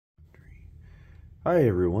Hi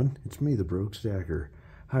everyone, it's me, the Broke Stacker.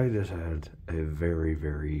 I just had a very,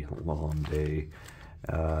 very long day.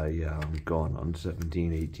 Yeah, I'm going on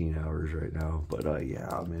 17, 18 hours right now. But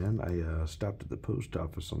yeah, man, I stopped at the post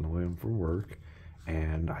office on the way home from work,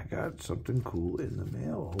 and I got something cool in the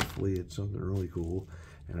mail. Hopefully it's something really cool.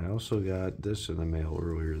 And I also got this in the mail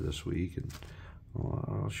earlier this week, and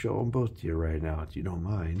I'll show them both to you right now, if you don't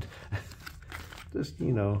mind. Just,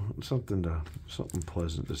 something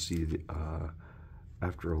pleasant to see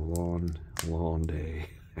after a long, long day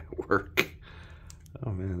at work. Oh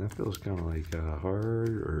man, that feels kind of like hard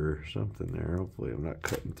or something there. Hopefully I'm not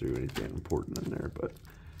cutting through anything important in there, but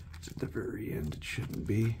it's at the very end. It shouldn't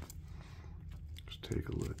be. Just take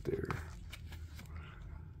a look there.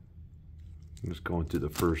 I'm just going through the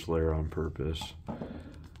first layer on purpose.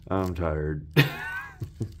 I'm tired.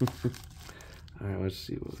 Alright, let's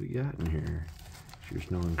see what we got in here. There's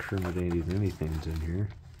no incriminating anything's in here.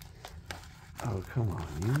 Oh, come on,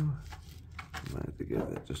 you. I might have to get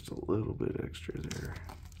that just a little bit extra there.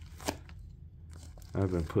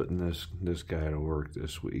 I've been putting this guy to work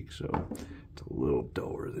this week, so it's a little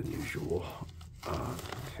duller than usual.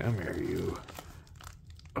 Come here, you.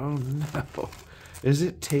 Oh, no. Is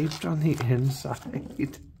it taped on the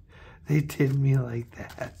inside? They did me like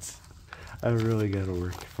that. I really got to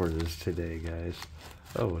work for this today, guys.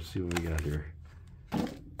 Oh, let's see what we got here.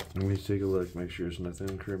 Let me take a look, make sure there's nothing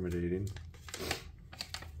incriminating.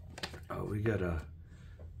 Oh, we got a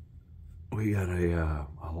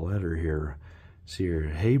letter here. See here.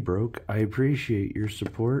 Hey, Broke, I appreciate your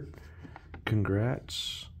support.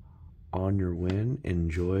 Congrats on your win.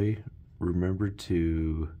 Enjoy. Remember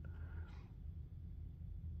to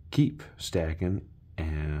keep stacking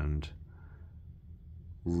and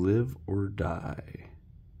live or die.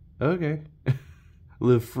 Okay.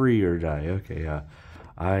 Live free or die. Okay,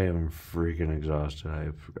 I am freaking exhausted.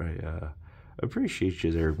 I appreciate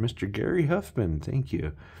you there, Mr. Gary Huffman. Thank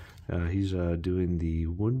you. He's doing the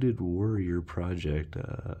Wounded Warrior Project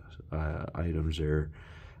items there.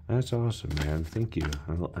 That's awesome, man. Thank you.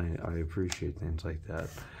 I appreciate things like that.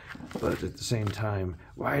 But at the same time,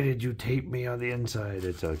 why did you tape me on the inside?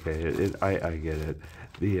 It's okay. I get it.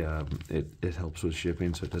 It helps with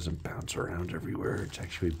shipping, so it doesn't bounce around everywhere. It's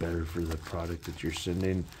actually better for the product that you're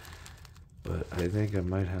sending. But I think I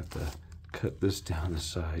might have to cut this down the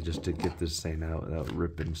side just to get this thing out without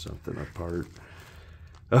ripping something apart.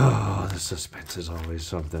 Oh, the suspense is always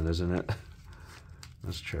something, isn't it?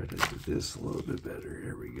 Let's try to do this a little bit better.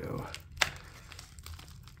 Here we go.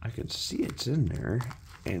 I can see it's in there,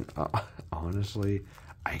 and honestly,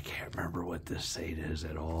 I can't remember what this site is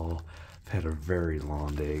at all. I've had a very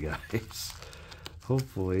long day, guys.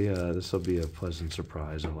 Hopefully, this will be a pleasant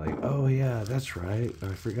surprise. I'm like, oh yeah, that's right.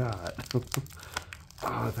 I forgot.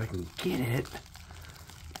 Oh, if I can get it.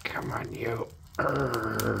 Come on, you.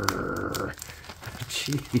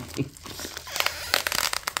 Jeez.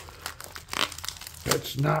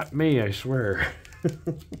 That's not me, I swear.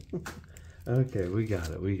 Okay, we got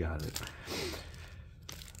it. We got it.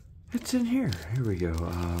 It's in here. Here we go.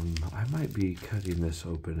 I might be cutting this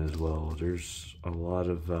open as well. There's a lot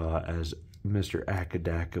of, as Mr.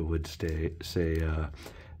 Akadaka would say,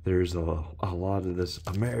 there's a lot of this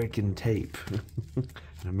American tape and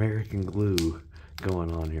American glue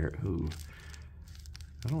going on here. Ooh,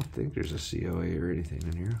 I don't think there's a COA or anything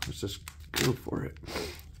in here. Let's just go for it.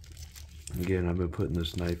 Again, I've been putting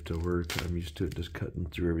this knife to work. I'm used to it just cutting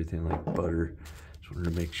through everything like butter. Just wanted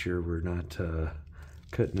to make sure we're not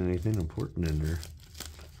cutting anything important in there.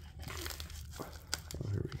 Oh,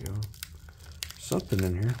 here we go. Something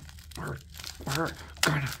in here. We're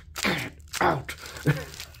gonna get it out.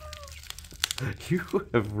 You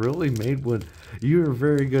have really made one. You are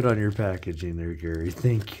very good on your packaging there, Gary.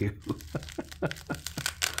 Thank you.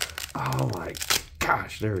 Oh my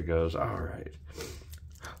gosh, there it goes. All right.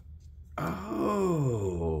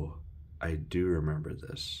 Oh, I do remember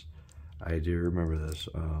this. I do remember this.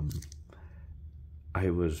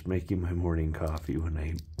 I was making my morning coffee when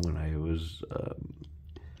I was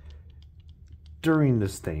during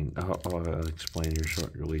this thing. I'll explain here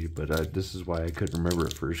shortly, but this is why I couldn't remember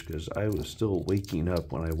at first, because I was still waking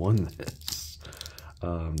up when I won this.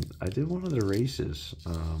 I did one of the races,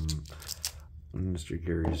 Mr.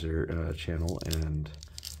 Gary's channel, and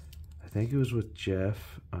I think it was with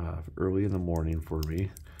Jeff early in the morning for me.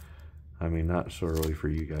 I mean, not so early for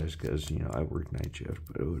you guys, because, you know, I work night shift,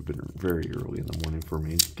 but it would have been very early in the morning for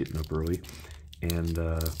me, getting up early. And,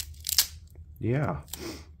 yeah,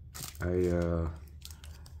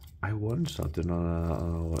 I won something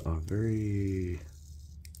on a very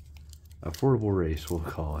affordable race, we'll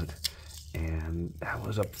call it. And that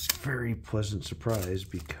was a very pleasant surprise,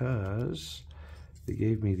 because they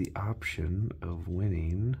gave me the option of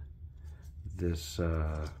winning this,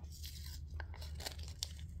 I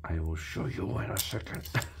will show you in a second.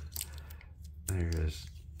 There's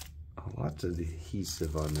lots of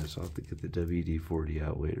adhesive on this. I'll have to get the WD-40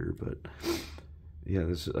 out later, but yeah,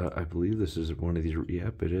 this I believe this is one of these.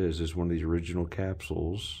 Yep, it is. It's one of the original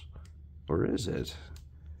capsules, or is it?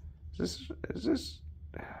 Is this?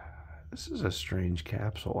 This is a strange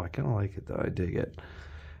capsule. I kind of like it though. I dig it.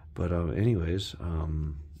 But anyways,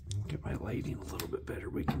 get my lighting a little bit better.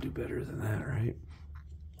 We can do better than that, right?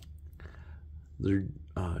 The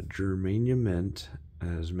Germania Mint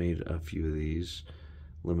has made a few of these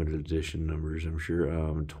limited edition numbers, I'm sure.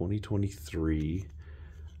 2023,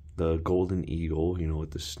 the Golden Eagle, you know,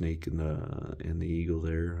 with the snake and the eagle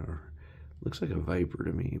there. Looks like a viper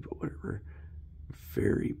to me, but whatever.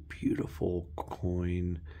 Very beautiful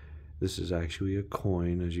coin. This is actually a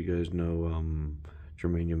coin. As you guys know,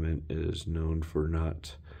 Germania Mint is known for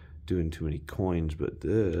not doing too many coins, but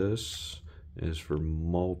this is for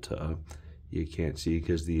Malta. You can't see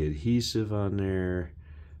because the adhesive on there,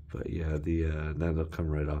 but yeah, that'll come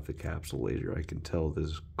right off the capsule later. I can tell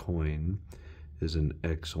this coin is in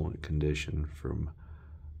excellent condition from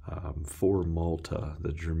for Malta.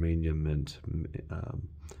 The Germania Mint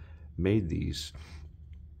made these.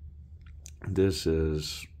 This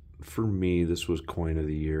is, for me, this was coin of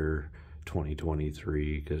the year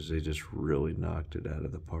 2023 because they just really knocked it out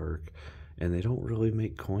of the park, and they don't really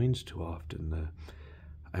make coins too often.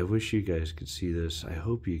 I wish you guys could see this. I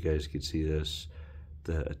hope you guys could see this.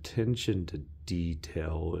 The attention to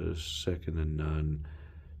detail is second to none.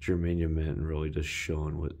 Germania Mint really just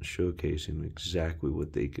showcasing exactly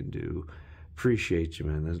what they can do. Appreciate you,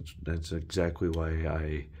 man. That's exactly why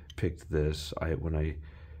I picked this. When I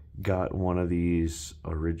got one of these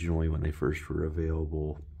originally when they first were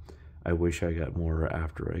available, I wish I got more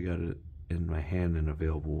after I got it in my hand and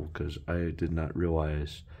available, because I did not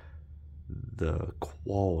realize the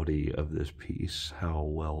quality of this piece, how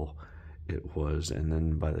well it was. And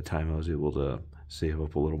then by the time I was able to save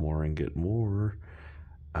up a little more and get more,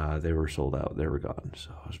 they were sold out. They were gone.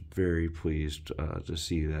 So I was very pleased to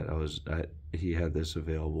see that he had this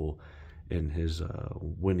available in his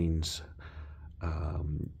winnings.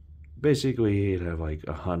 Basically, he'd have like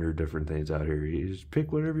 100 different things out here. You just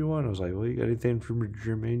pick whatever you want. I was like, well, you got anything from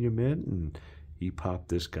Germania Mint? And he popped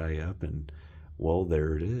this guy up, and well,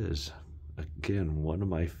 there it is. Again, one of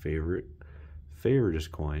my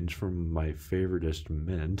favoriteest coins from my favoriteest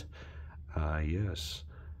mint. Yes,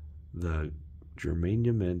 the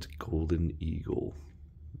Germania Mint Golden Eagle.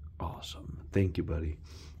 Awesome. Thank you, buddy.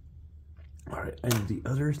 All right, and the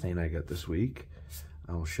other thing I got this week,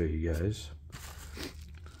 I'll show you guys.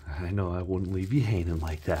 I know I wouldn't leave you hanging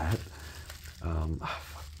like that.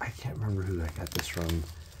 I can't remember who I got this from.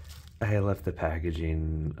 I left the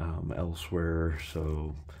packaging elsewhere,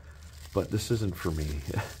 so, but this isn't for me.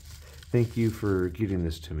 Thank you for getting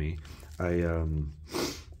this to me. I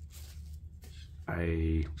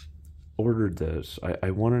ordered this.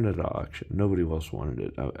 I wanted it at auction. Nobody else wanted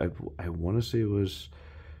it. I want to say it was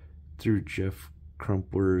through Jeff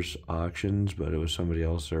Crumpler's auctions, but it was somebody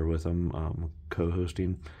else there with him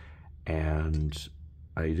co-hosting. And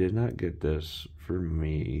I did not get this for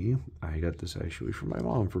me. I got this actually for my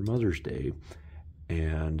mom for Mother's Day.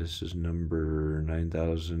 And this is number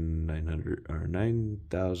 9,900 or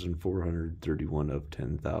 9,431 of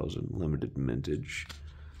 10,000 limited mintage.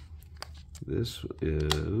 This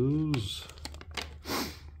is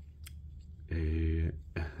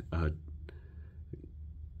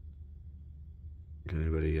can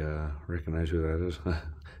anybody recognize who that is?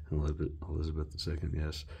 Elizabeth II,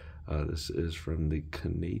 yes. This is from the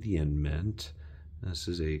Canadian Mint. This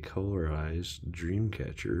is a colorized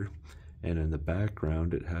Dreamcatcher, and in the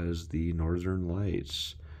background it has the Northern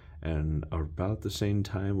Lights. And about the same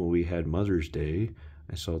time when we had Mother's Day,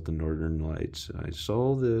 I saw the Northern Lights. I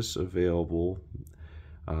saw this available.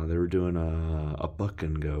 They were doing a buck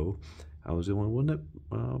and go. I was the only one that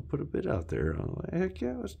put a bid out there. I'm like, heck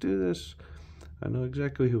yeah, let's do this. I know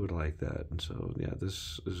exactly who would like that. And so, yeah,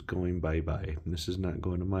 this is going bye-bye. This is not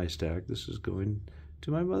going to my stack. This is going to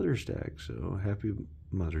my mother's stack. So, happy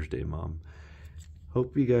Mother's Day, Mom.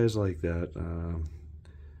 Hope you guys like that.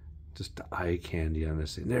 Just the eye candy on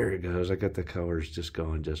this thing. There it goes. I got the colors just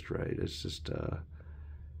going just right. It's just,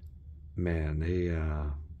 man, they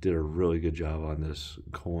did a really good job on this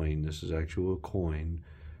coin. This is actually a coin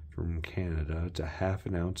from Canada. It's a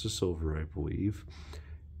 ½ ounce of silver, I believe.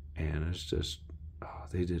 And it's just, oh,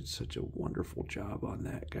 they did such a wonderful job on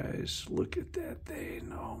that, guys. Look at that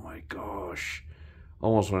thing. Oh my gosh.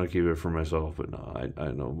 Almost want to keep it for myself, but no,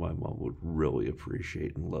 I know my mom would really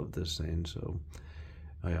appreciate and love this thing. So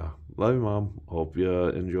Oh, yeah. Love you, Mom. Hope you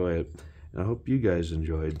enjoy it. And I hope you guys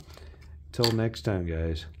enjoyed. Till next time,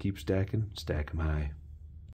 guys. Keep stacking. Stack 'em high.